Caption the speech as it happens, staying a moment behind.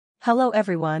Hello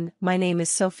everyone, my name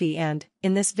is Sophie and,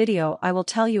 in this video I will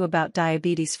tell you about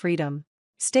diabetes freedom.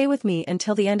 Stay with me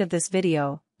until the end of this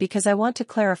video, because I want to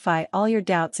clarify all your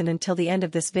doubts, and until the end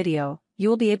of this video, you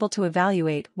will be able to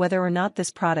evaluate whether or not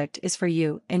this product is for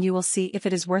you, and you will see if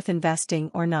it is worth investing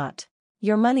or not.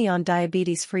 Your money on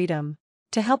diabetes freedom.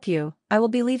 To help you, I will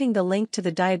be leaving the link to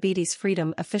the Diabetes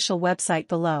Freedom official website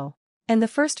below. And the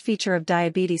first feature of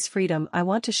Diabetes Freedom I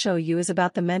want to show you is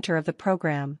about the mentor of the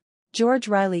program. George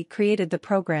Riley created the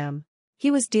program.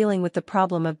 He was dealing with the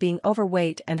problem of being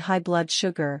overweight and high blood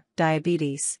sugar,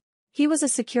 diabetes. He was a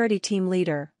security team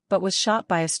leader, but was shot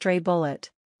by a stray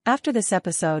bullet. After this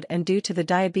episode, and due to the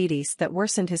diabetes that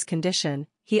worsened his condition,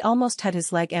 he almost had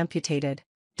his leg amputated.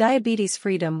 Diabetes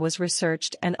Freedom was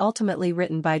researched and ultimately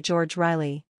written by George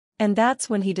Riley. And that's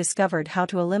when he discovered how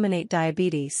to eliminate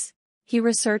diabetes. He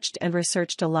researched and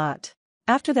researched a lot.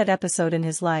 After that episode in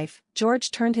his life,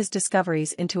 George turned his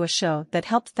discoveries into a show that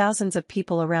helped thousands of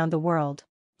people around the world.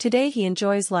 Today he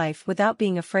enjoys life without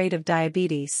being afraid of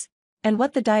diabetes. And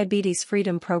what the Diabetes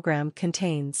Freedom Program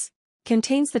contains.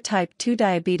 Contains the Type 2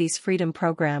 Diabetes Freedom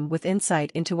Program with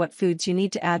insight into what foods you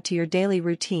need to add to your daily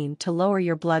routine to lower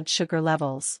your blood sugar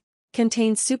levels.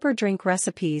 Contains super drink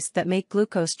recipes that make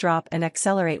glucose drop and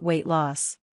accelerate weight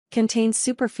loss. Contains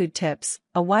superfood tips,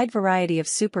 a wide variety of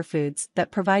superfoods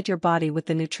that provide your body with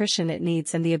the nutrition it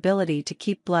needs and the ability to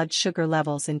keep blood sugar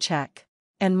levels in check.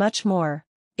 And much more.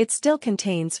 It still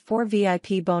contains 4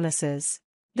 VIP bonuses.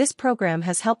 This program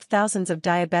has helped thousands of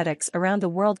diabetics around the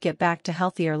world get back to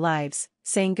healthier lives,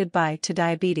 saying goodbye to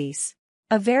diabetes.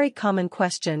 A very common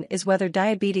question is whether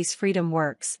diabetes freedom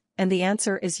works, and the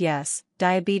answer is yes.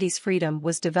 Diabetes freedom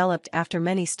was developed after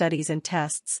many studies and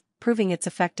tests, proving its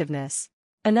effectiveness.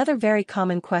 Another very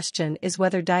common question is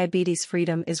whether diabetes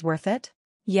freedom is worth it?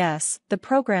 Yes, the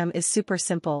program is super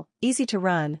simple, easy to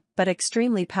run, but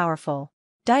extremely powerful.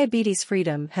 Diabetes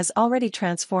freedom has already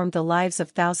transformed the lives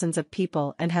of thousands of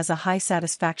people and has a high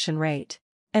satisfaction rate.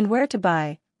 And where to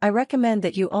buy? I recommend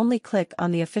that you only click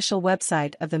on the official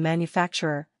website of the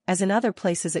manufacturer, as in other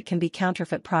places it can be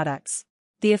counterfeit products.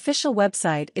 The official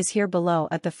website is here below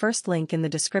at the first link in the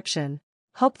description.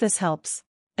 Hope this helps.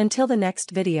 Until the next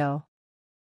video.